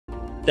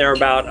There are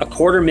about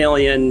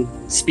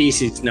 250,000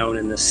 species known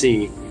in the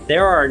sea.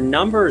 There are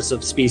numbers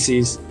of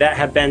species that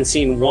have been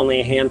seen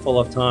only a handful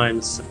of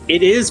times.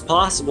 It is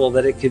possible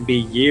that it could be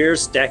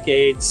years,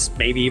 decades,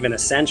 maybe even a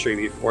century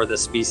before the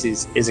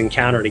species is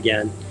encountered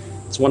again.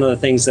 It's one of the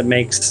things that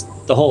makes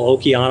the whole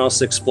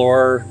Oceanos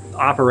Explorer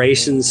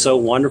operation so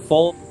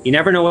wonderful. You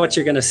never know what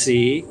you're going to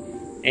see,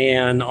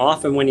 and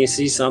often when you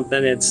see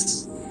something,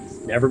 it's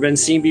never been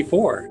seen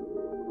before.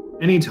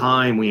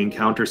 Anytime we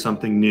encounter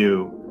something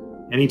new,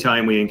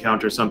 anytime we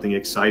encounter something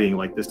exciting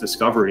like this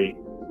discovery,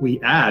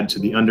 we add to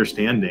the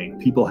understanding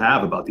people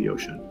have about the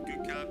ocean.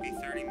 Good copy,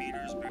 30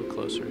 meters.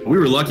 Closer. We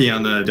were lucky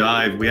on the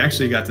dive. We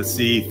actually got to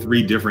see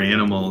 3 different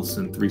animals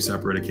on 3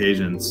 separate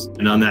occasions.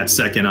 And on that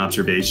second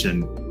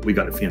observation, we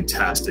got a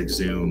fantastic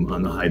zoom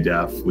on the high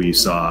def. We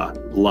saw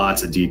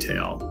lots of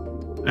detail.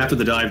 After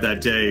the dive that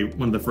day,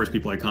 one of the first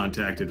people I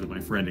contacted was my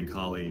friend and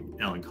colleague,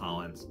 Alan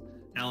Collins.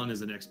 Alan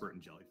is an expert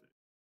in jellyfish.